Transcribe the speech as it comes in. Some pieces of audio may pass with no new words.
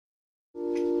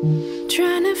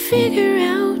trying to figure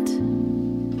out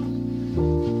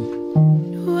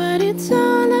what it's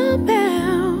all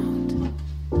about.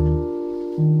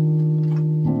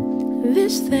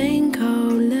 This thing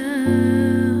called love.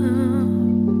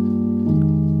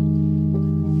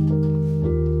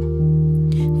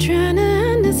 Trying to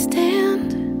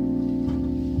understand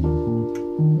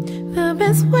the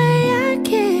best way I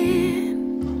can.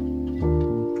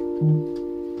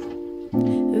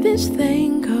 This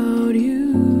thing called you.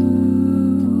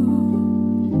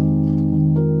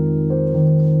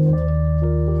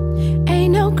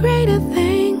 Ain't no greater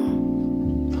thing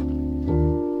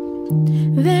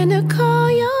than to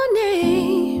call your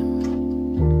name.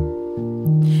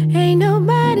 Ain't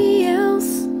nobody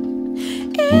else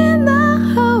in the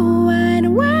whole wide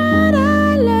world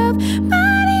I love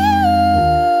but you.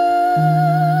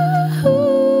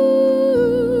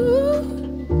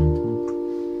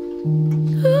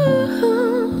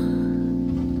 Ooh,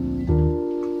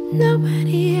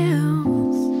 nobody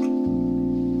else.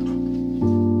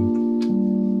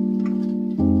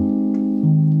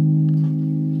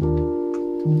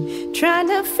 Trying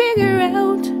to figure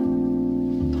out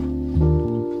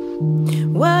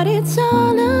what it's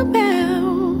all about.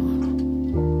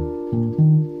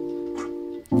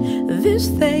 This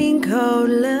thing called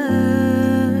love.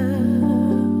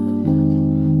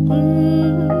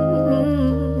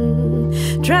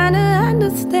 Trying to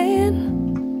understand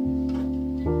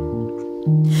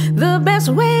the best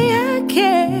way I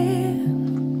can.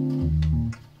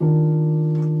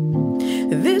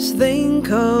 This thing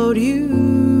called you.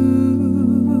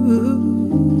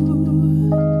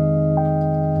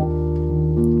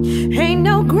 Ain't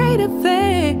no greater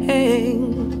thing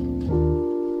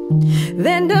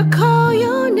than to call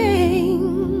your